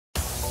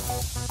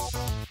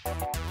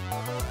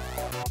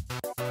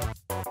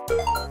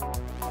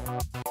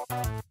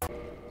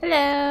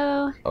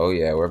Hello. Oh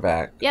yeah, we're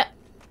back. Yep.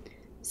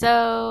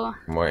 So.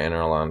 More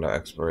Anor Londo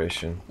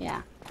exploration.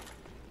 Yeah.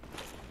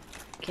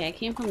 Okay, I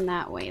came from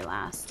that way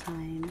last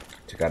time.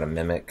 Took out a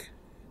mimic,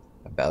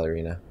 a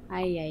ballerina.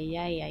 Ay ay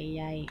ay ay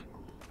ay.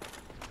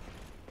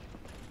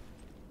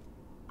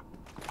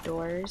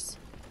 Doors.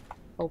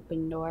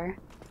 Open door.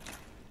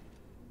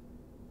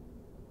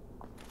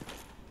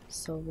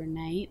 Silver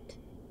Knight.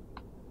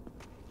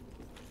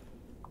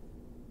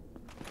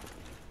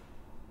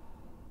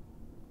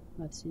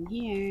 What's in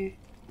here?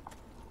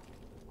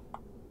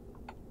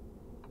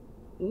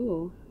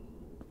 Ooh.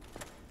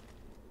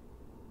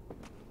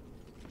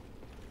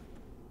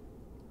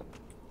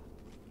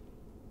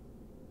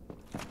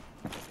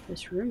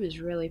 This room is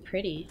really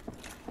pretty.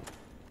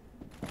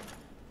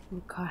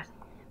 Oh god,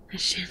 that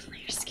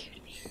chandelier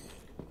scared me.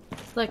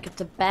 Look,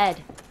 it's a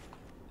bed.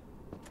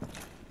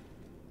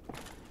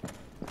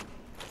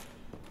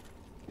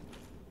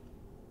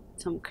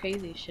 Some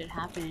crazy shit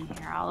happening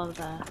here. All of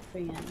the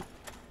freaking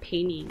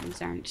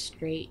paintings aren't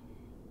straight.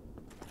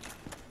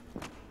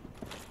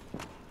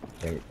 I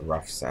think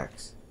rough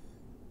sex.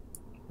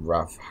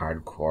 Rough,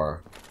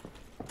 hardcore,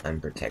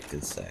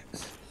 unprotected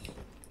sex.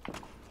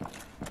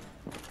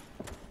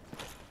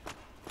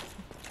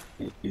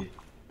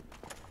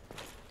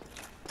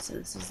 So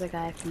this is the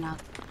guy from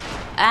out.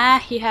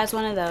 Ah, he has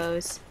one of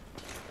those.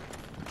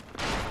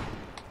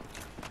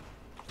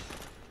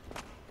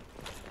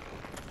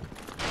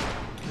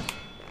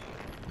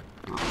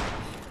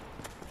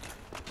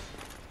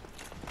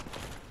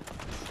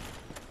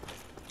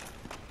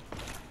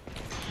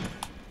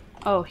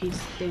 Oh, he's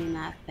doing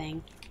that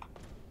thing.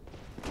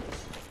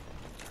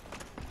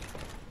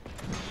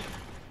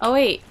 Oh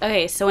wait,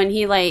 okay, so when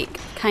he like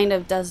kind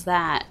of does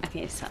that,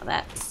 okay, so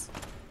that's...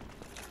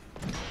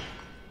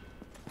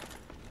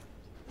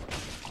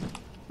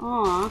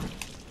 Aw,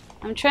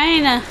 I'm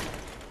trying to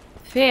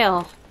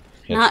fail.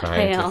 You're Not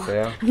trying fail. to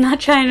fail? I'm not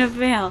trying to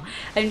fail.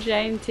 I'm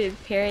trying to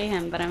parry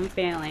him, but I'm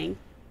failing.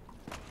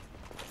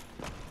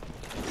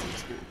 I'm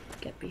just gonna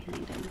get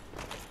behind him.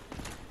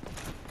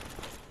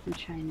 And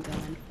try and go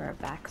in for a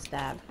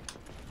backstab.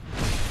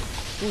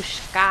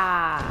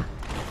 Whooshka!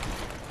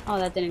 Oh,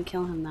 that didn't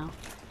kill him though.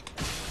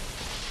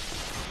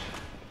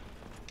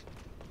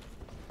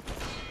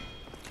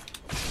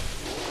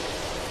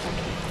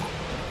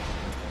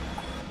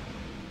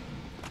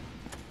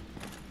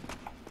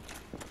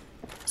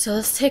 So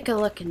let's take a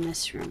look in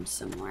this room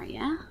some more,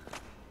 yeah?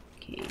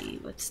 Okay,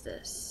 what's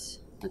this?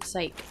 Looks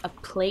like a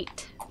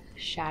plate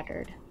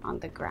shattered on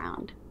the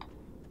ground.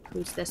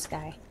 Who's this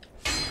guy?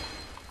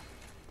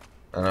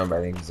 I don't know, but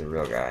I think he's a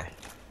real guy.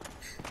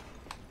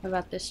 What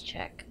about this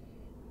chick?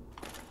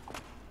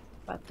 What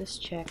about this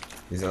chick?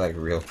 These are like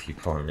real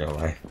people in real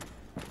life.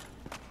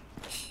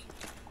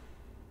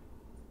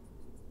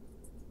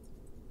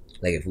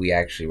 Like if we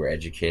actually were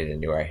educated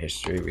and knew our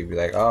history, we'd be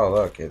like, oh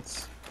look,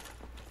 it's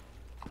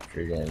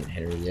freaking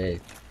Henry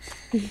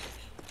VIII.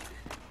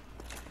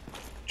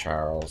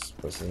 Charles,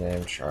 what's his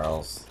name?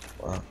 Charles.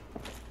 What?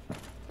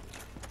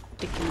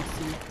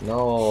 Dickinson.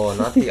 No,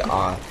 not the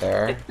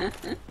author.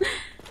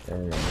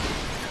 Never mind.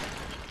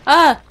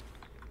 Ah!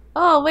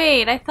 Oh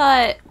wait, I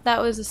thought that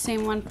was the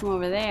same one from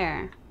over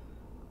there.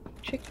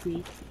 Tricked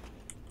me.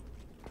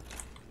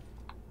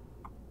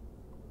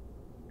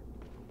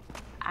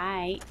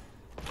 I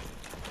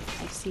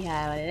see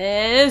how it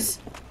is.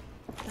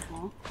 What the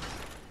hell?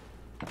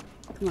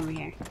 Come over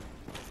here.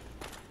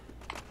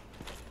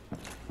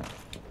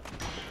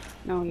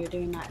 No, you're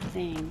doing that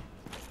thing.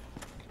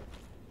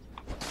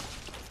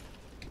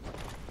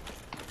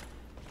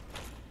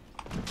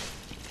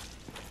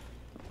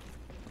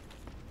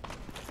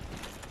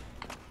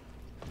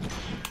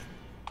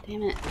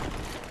 Damn it.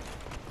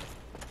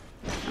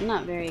 I'm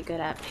not very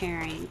good at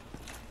parrying.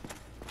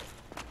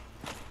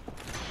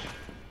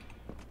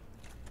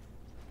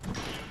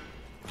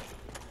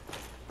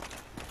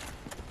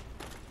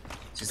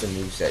 It's just a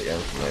moveset you're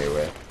unfamiliar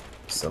with.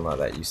 Still not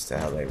that used to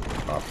how they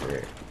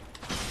operate.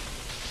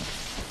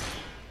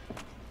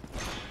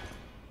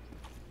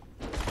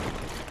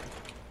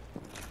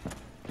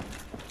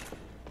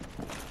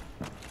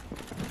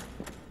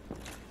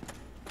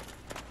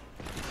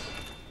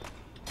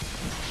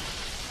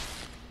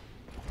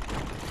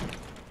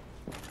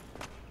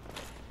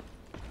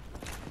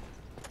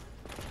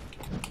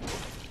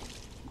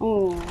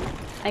 Oh,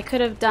 I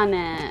could have done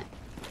it.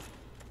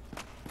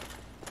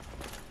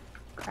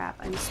 Crap,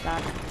 I'm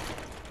stuck.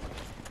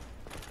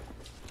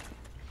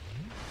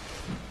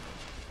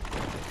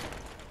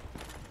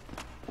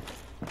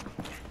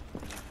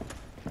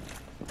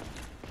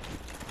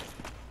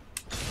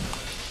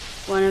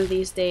 One of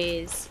these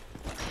days,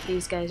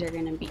 these guys are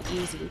gonna be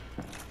easy.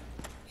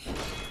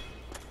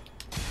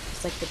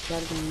 Just like the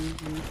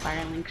Dreadwings and the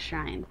Firelink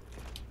Shrine.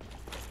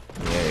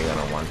 Yeah, you're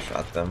gonna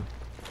one-shot them.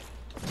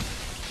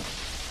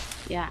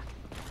 Yeah,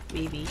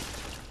 maybe.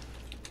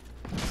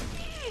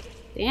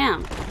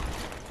 Damn.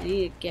 I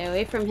need to get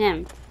away from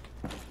him.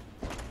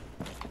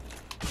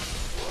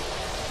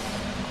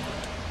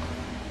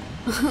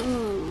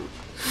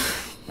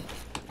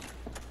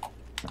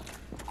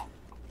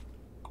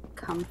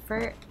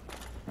 Comfort.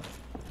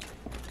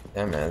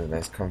 Yeah, man,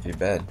 nice comfy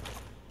bed.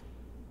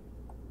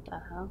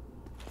 The hell?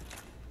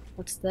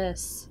 What's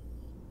this?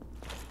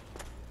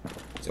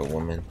 It's a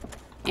woman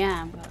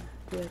Yeah, but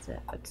who is it?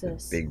 What's with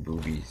this? big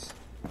boobies.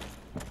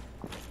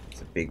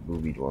 It's a big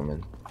boobied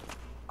woman.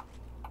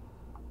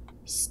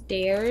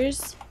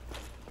 Stairs.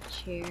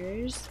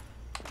 Chairs.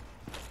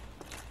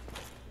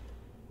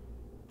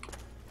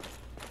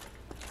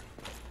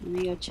 Let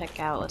me go check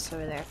out what's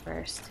over there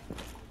first.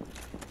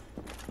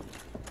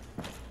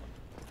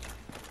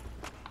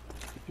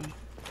 Okay.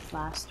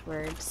 Last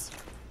words.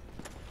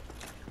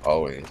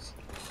 Always.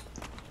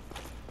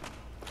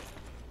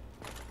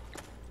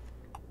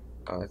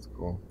 Oh, that's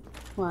cool.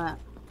 What?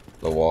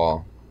 The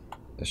wall.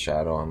 The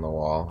shadow on the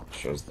wall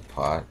shows the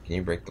pot. Can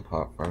you break the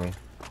pot for me?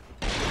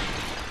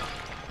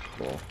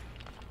 Cool.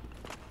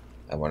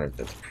 I wonder if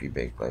that's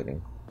pre-baked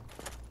lighting.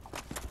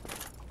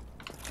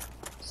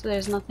 So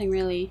there's nothing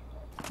really...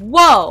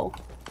 Whoa!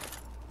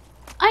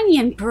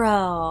 Onion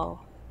Bro!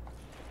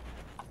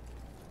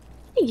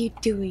 What are you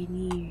doing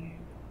here?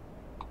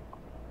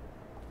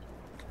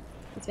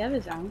 Does he have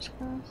his arms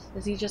crossed?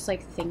 Is he just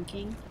like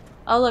thinking?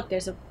 Oh look,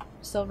 there's a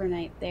silver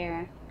knight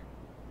there.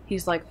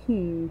 He's like,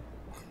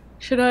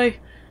 should I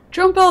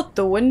jump out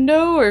the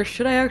window or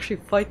should I actually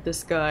fight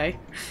this guy?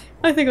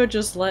 I think I'll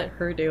just let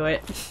her do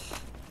it.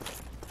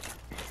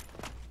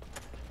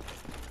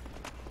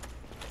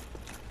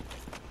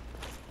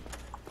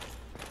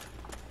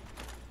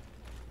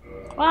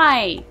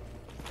 Why?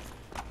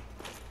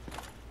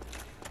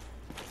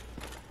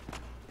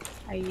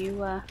 Are you,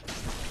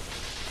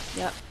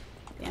 Yep.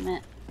 Damn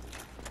it.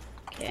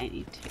 Okay, I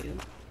need to...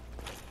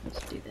 Let's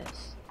do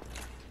this.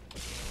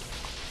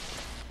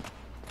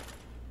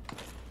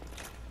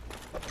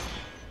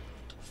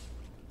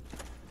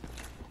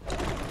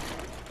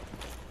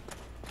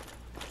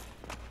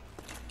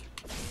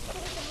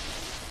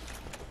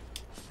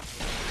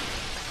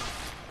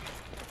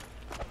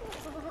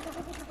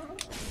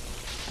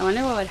 I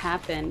wonder what would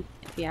happen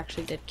if he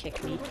actually did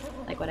kick me.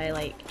 Like,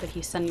 would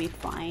he send me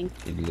flying?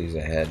 You'd lose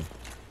a head.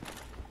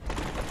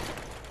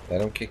 Let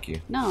him kick you.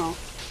 No.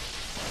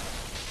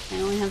 I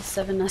only have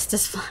 7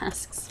 Estus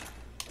flasks.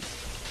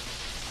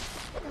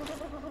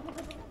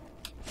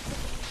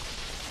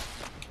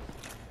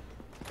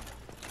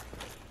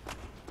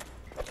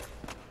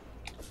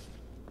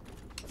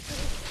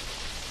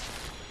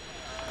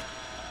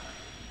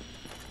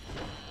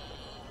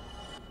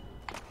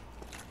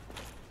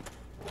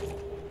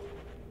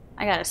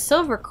 I got a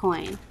silver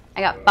coin.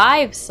 I got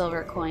 5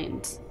 silver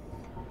coins.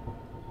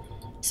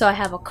 So I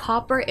have a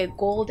copper, a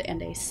gold,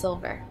 and a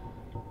silver.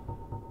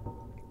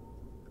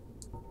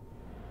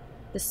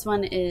 This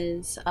one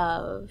is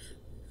of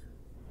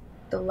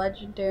the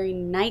legendary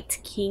Night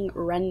King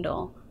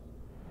Rendell.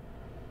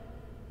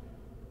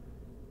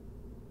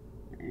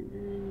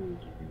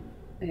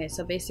 Okay,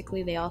 so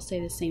basically they all say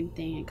the same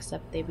thing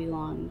except they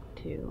belong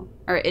to...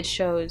 Or it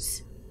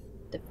shows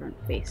different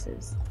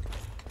faces.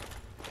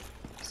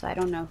 So I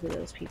don't know who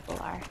those people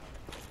are.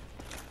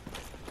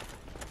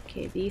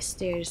 Okay, these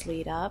stairs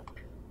lead up.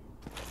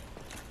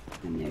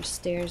 And there's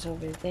stairs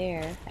over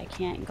there. I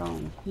can't go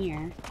in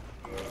here.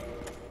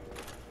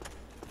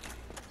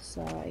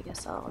 So I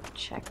guess I'll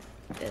check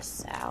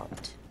this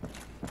out.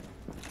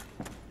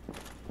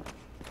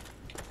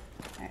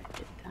 Alright,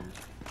 did that.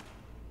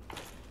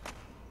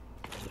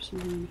 Is there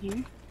something in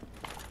here?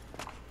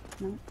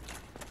 Nope.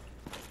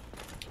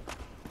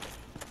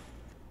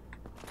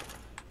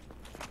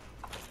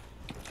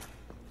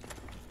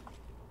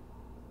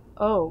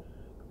 Oh.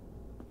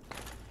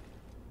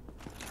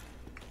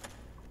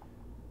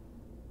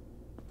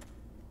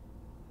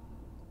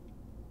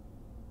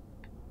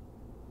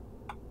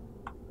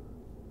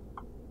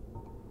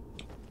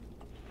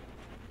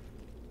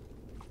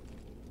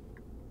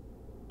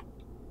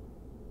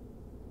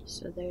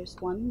 So there's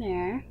one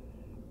there.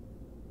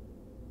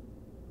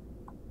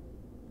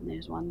 And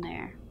there's one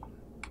there.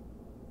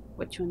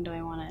 Which one do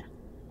I want to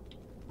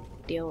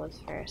deal with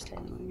first?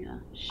 I'm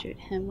gonna shoot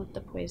him with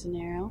the poison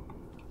arrow.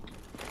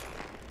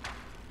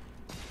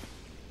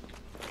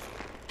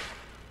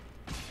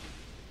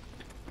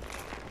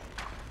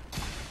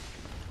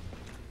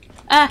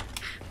 Ah!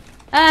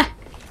 Ah!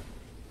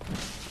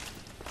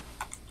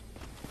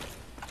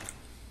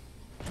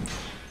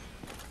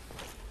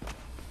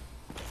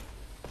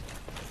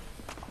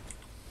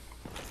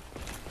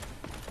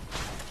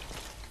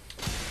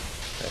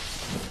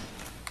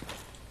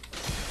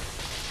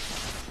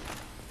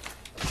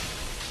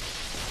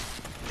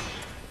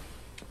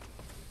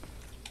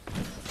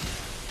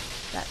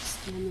 That's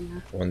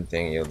stamina. One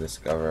thing you'll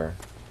discover.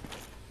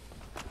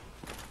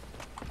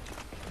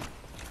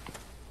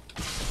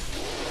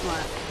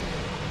 What?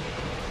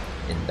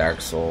 In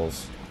Dark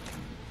Souls,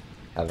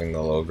 having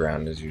the low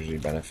ground is usually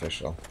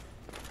beneficial.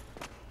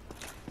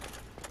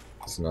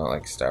 It's not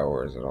like Star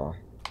Wars at all.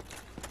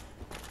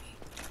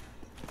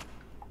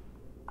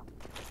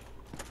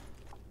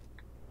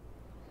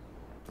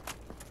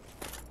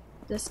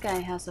 This guy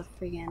has a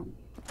friggin'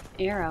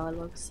 arrow, it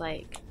looks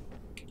like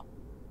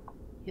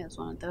he has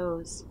one of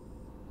those.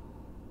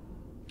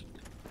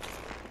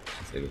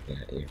 He's looking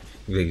at you.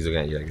 You think he's looking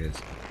at you like this?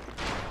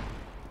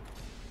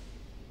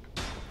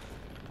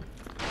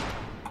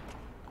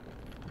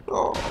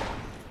 Oh,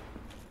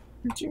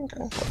 you think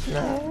I have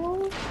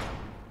now?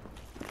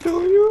 Do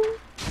you?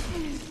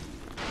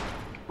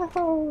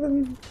 Oh,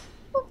 no.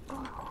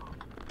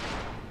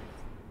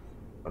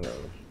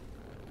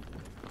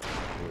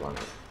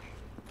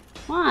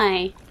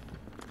 Why?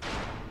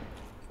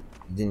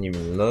 Didn't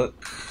even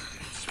look.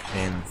 Just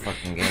playing the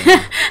fucking game.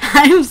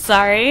 I'm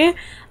sorry.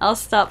 I'll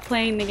stop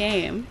playing the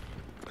game.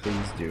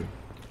 Please do.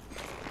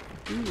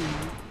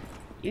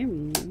 You're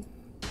mean.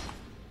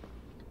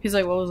 He's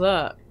like, what was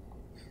that?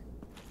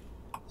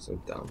 So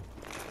dumb.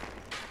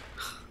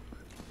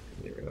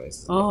 I didn't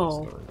realize.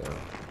 Oh.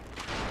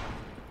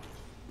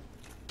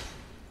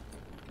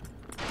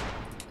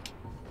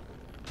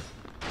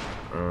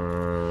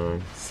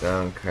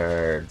 Sound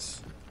cards.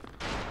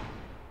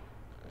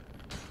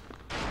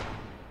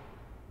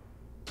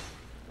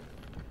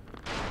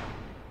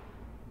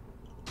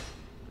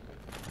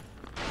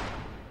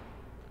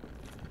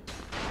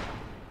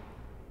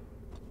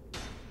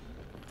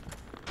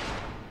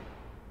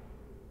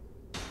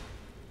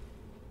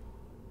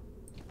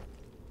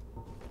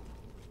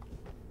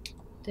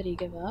 Did he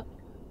give up?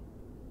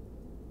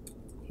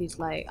 He's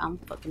like, I'm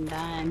fucking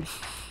dying.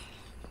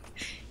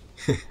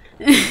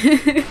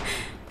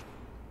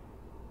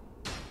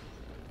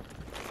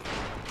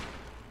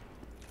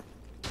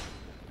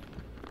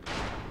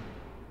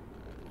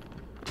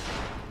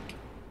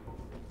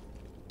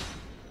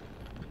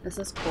 This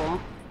is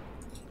cool.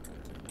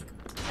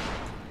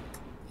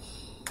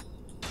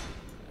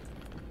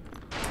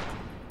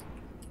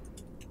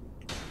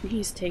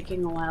 He's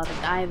taking a while to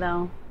die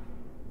though.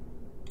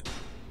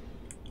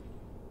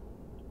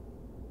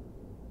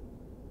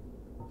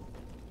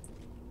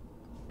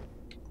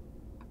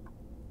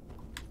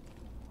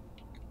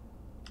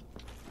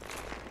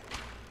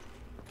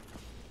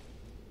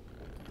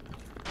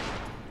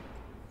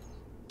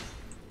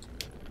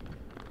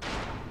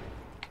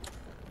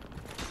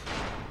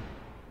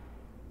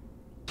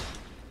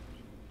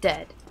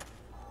 Dead.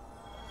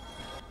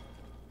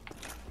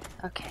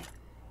 Okay.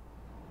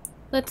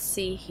 Let's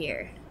see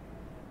here.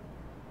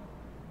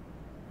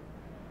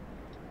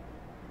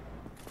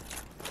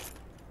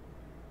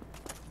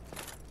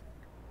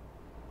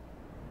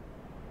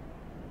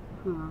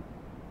 Huh.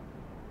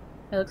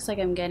 It looks like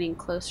I'm getting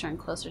closer and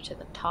closer to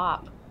the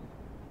top.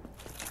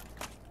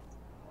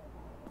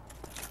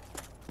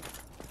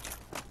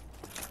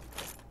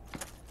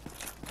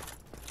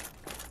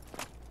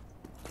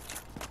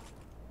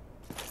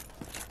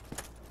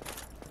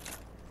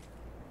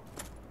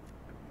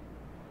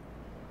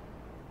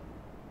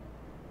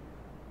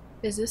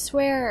 Is this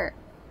where...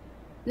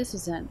 This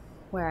isn't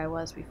where I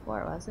was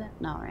before, was it?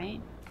 No, right?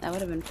 That would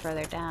have been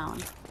further down.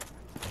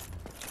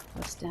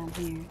 What's down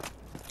here?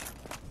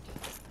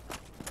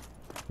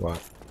 What?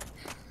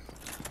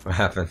 What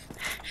happened?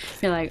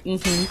 You're like,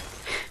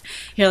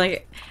 You're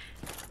like...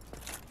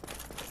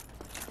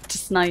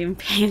 Just not even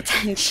paying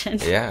attention.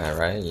 Yeah,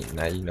 right?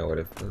 Now you know what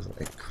it feels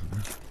like.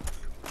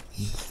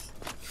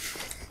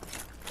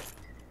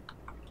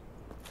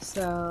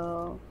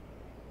 So...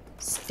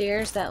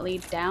 Stairs that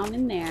lead down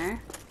in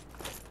there.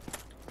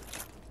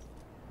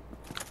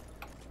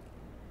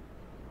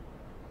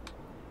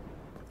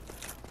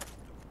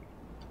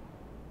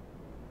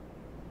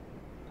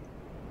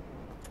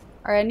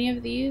 Are any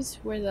of these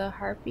where the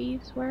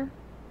harpies were?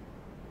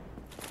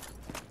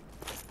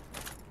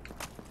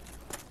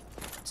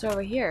 It's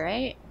over here,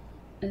 right?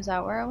 Is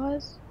that where it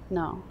was?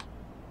 No.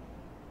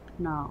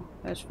 No,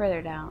 it was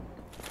further down.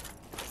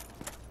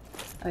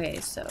 Okay,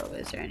 so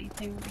is there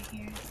anything over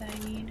here that I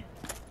need?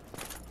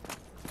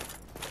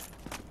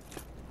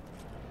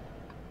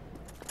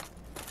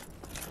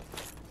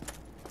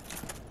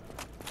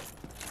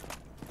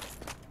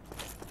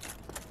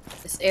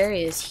 This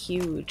area is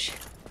huge.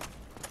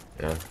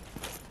 Yeah.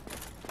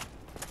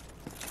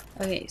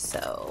 Okay,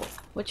 so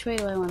which way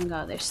do I want to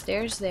go? There's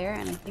stairs there,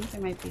 and I think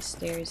there might be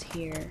stairs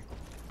here.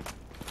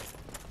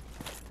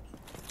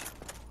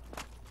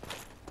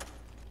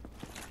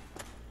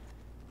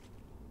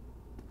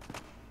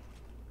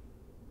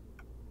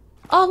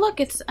 Oh, look,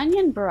 it's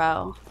Onion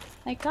Bro.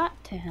 I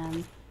got to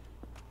him.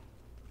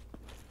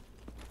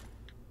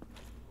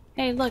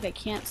 Hey, look, I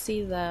can't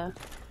see the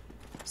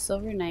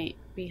Silver Knight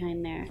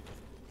behind there.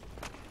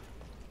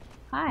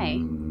 Hi.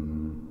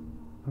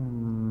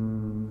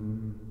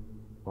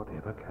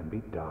 Whatever can be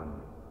done.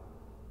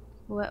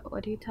 What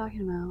are you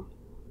talking about?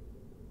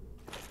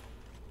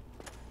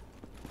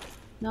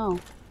 No.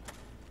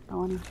 I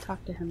want to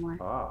talk to him more.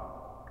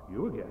 Ah,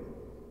 you again.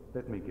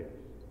 Let me guess.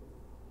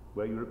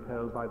 Were you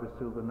repelled by the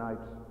Silver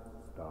Knights?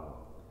 Ah,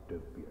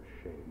 don't be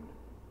ashamed.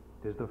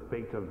 'Tis the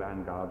fate of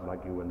vanguards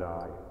like you and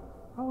I.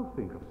 I'll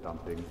think of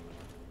something.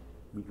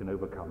 We can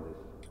overcome this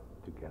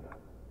together.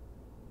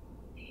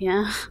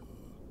 Yeah.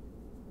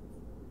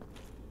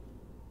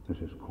 This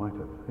is quite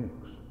a fix.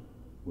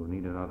 We'll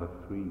need another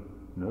 3,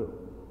 no,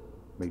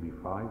 maybe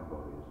 5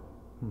 bodies.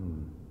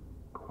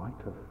 Quite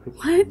a fix.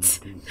 What?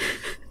 Indeed.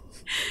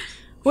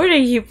 What are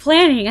you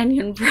planning,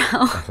 Onion Bro?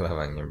 I love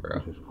Onion Bro.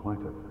 This is quite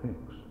a fix.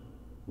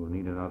 We'll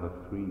need another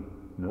 3,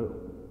 no,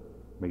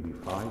 maybe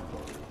 5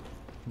 bodies.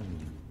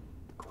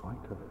 Quite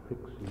a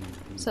fix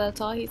indeed. So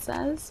that's all he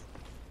says?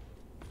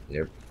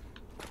 Yep.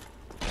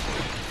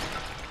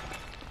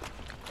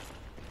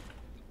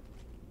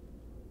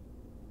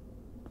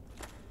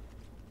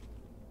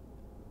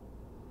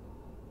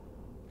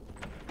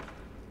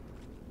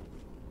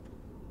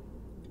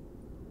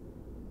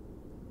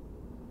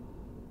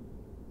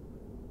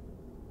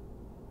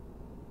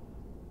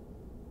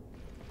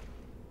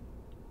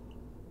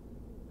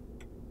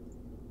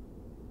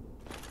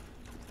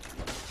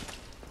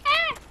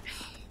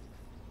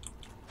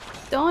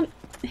 Don't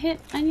hit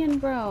Onion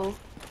Bro.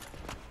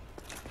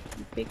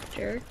 You big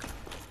jerk.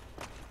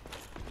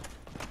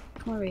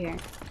 Come over here.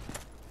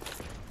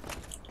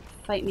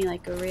 Fight me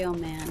like a real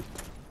man.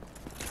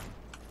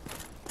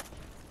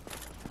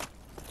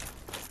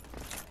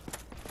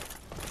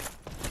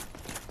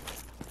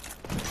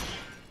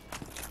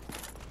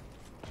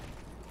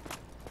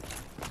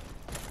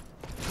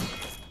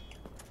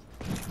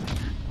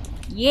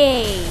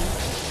 Yay!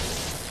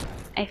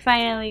 I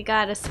finally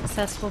got a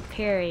successful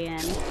parry in.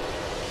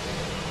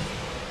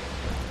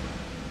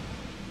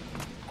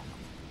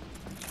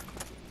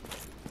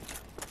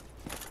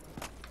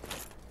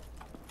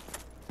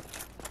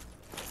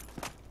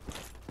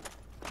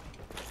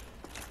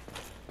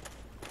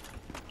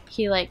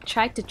 He like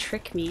tried to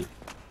trick me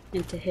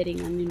into hitting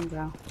Onion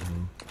Bro.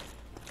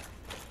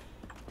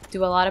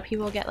 Do a lot of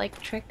people get like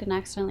tricked and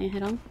accidentally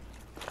hit him?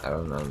 I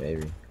don't know,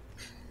 maybe.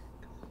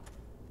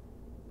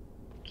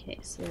 Okay,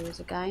 so there's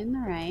a guy on the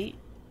right.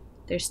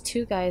 There's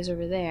 2 guys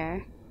over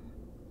there.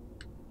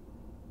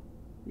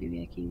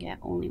 Maybe I can get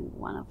only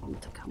one of them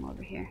to come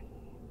over here.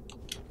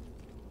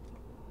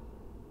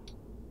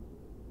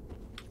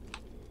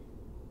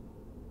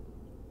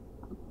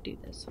 I'll do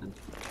this one.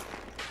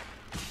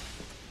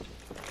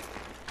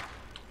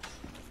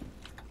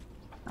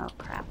 Oh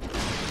crap.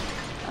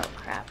 Oh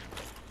crap.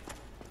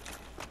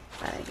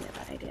 Bad idea,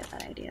 bad idea,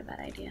 bad idea, bad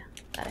idea.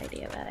 Bad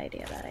idea, bad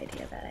idea, bad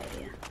idea, bad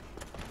idea.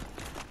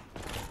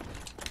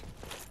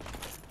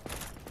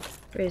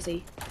 Where is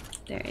he?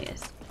 There he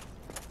is.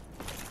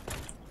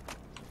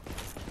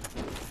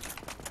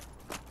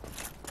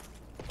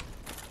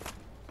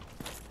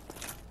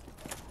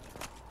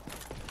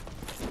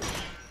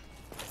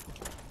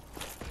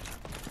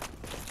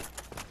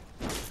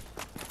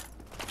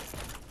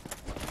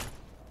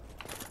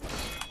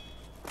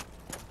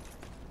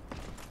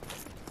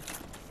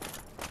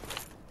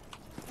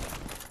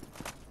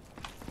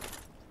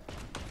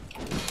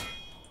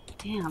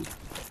 Damn.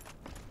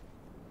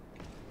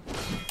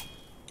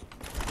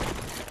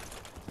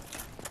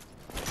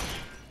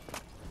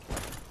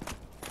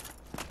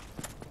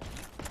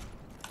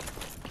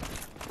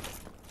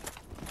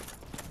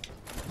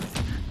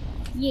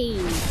 Yay.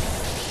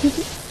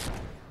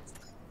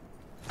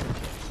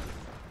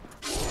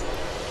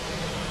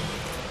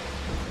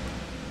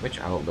 Which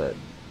outlet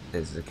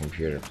is the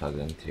computer plugged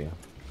into?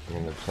 I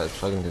mean, it's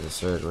plugged into the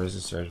surge. Where's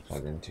the surge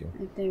plugged into?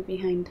 Right there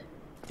behind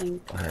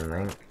Link. Behind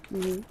Link?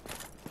 Mm-hmm.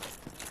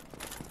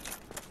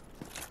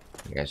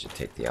 You guys should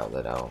take the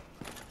outlet out.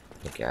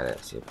 Look at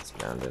it, see if it's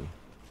grounded.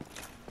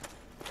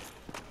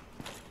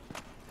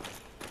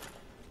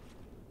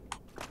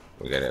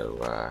 We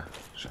gotta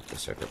shut the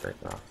circuit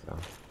breaker off though.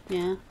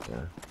 Yeah.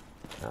 Yeah.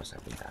 Else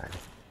I can die.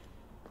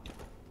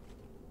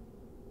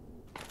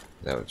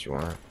 Is that what you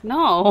want?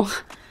 No.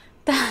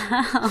 The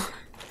hell?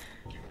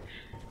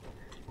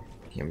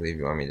 Can't believe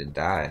you want me to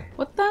die.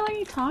 What the hell are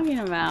you talking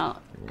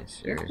about? I mean, You're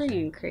seriously.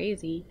 freaking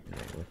crazy.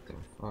 Like, what the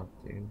fuck,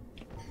 dude?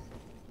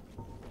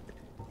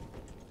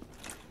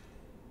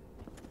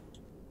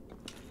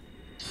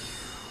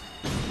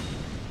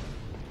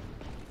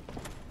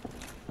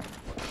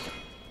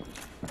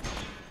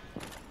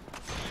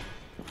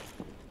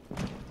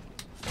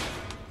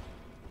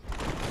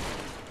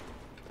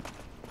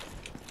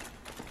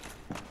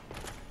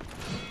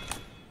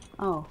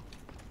 Oh.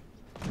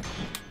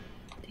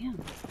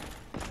 Damn.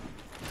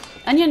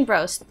 Onion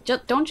Bros,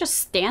 don't just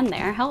stand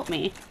there. Help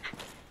me.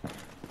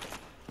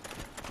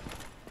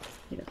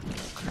 He doesn't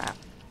give a crap.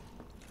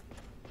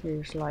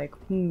 He's like,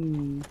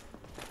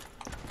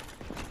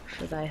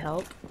 should I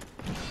help?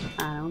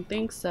 I don't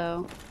think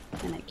so.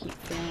 And I keep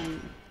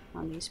failing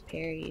on these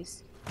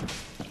parries.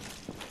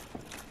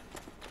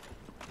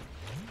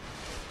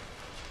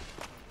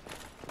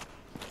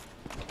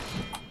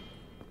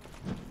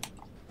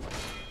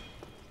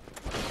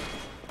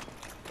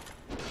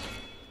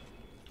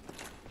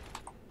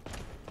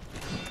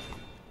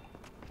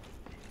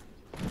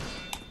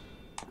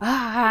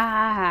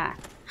 Ah!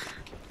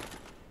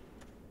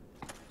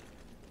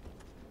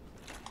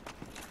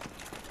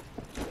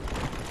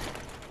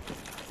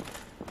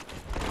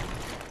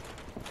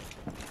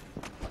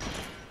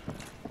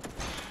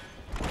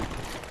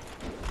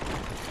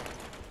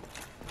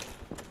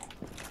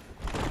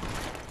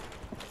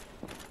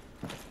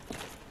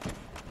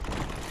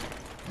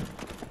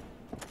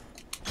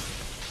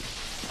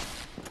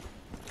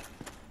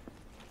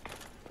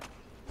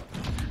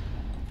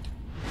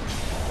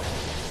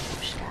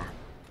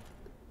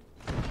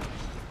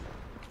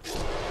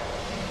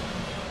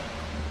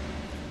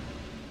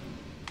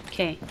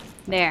 Okay,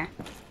 there.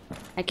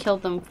 I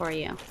killed them for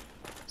you.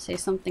 Say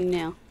something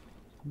new.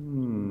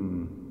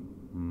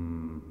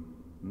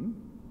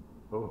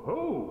 Oh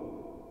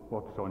ho!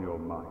 What's on your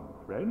mind,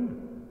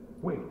 friend?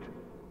 Wait.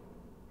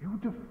 You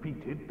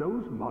defeated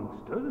those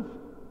monsters?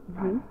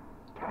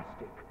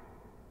 Fantastic.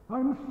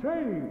 I'm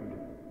saved.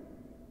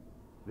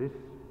 This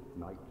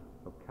Knight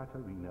of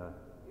Katarina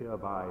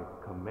hereby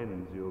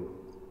commends you.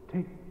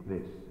 Take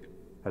this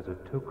as a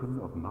token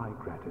of my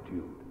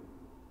gratitude.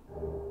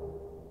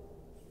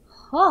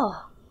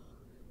 Oh!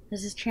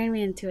 Does this turn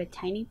me into a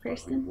tiny Be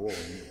person?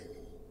 warned.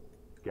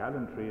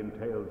 Gallantry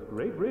entails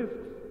great risks.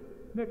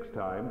 Next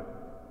time,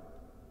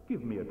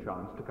 give me a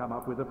chance to come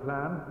up with a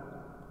plan.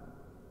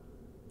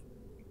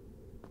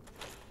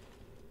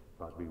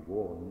 But be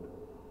warned.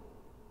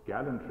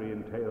 Gallantry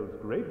entails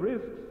great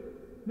risks.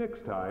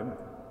 Next time,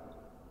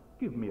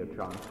 give me a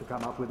chance to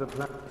come up with a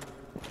plan.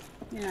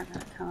 You're not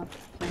gonna come up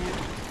with a plan.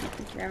 I don't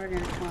think you're ever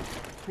gonna come up with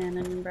a plan,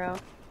 then, bro.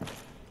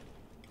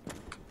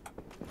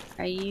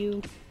 Are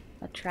you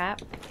a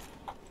trap?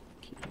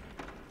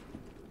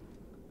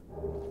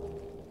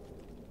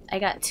 I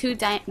got 2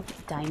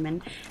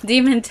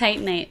 demon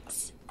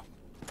titanites.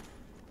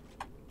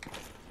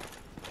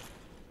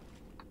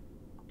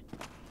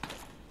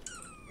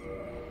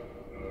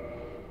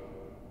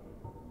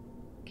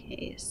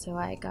 Okay, so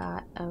I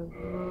got a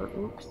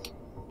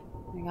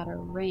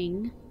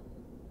ring.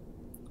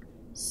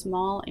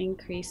 Small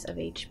increase of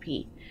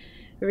HP.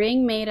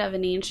 Ring made of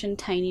an ancient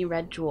tiny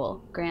red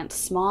jewel. Grants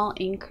small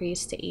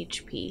increase to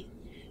HP.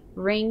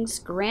 Rings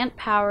grant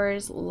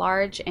powers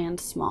large and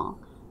small.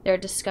 Their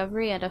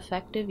discovery and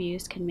effective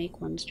use can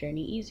make one's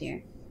journey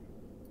easier.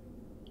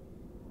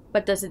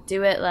 But does it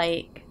do it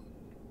like...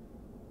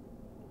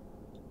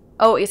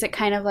 Oh, is it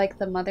kind of like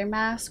the mother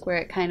mask where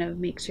it kind of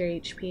makes your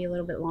HP a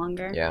little bit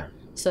longer? Yeah.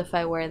 So if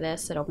I wear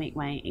this, it'll make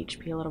my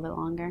HP a little bit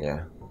longer?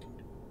 Yeah.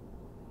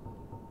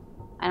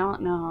 I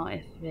don't know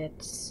if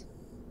it's...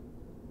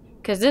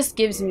 Because this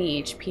gives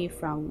me HP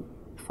from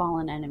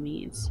fallen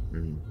enemies.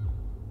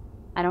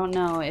 I don't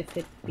know if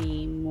it'd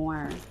be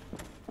more...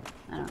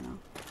 I don't know.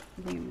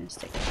 I think I'm going to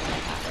stick with what I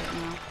got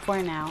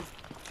right now.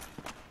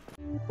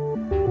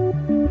 For now.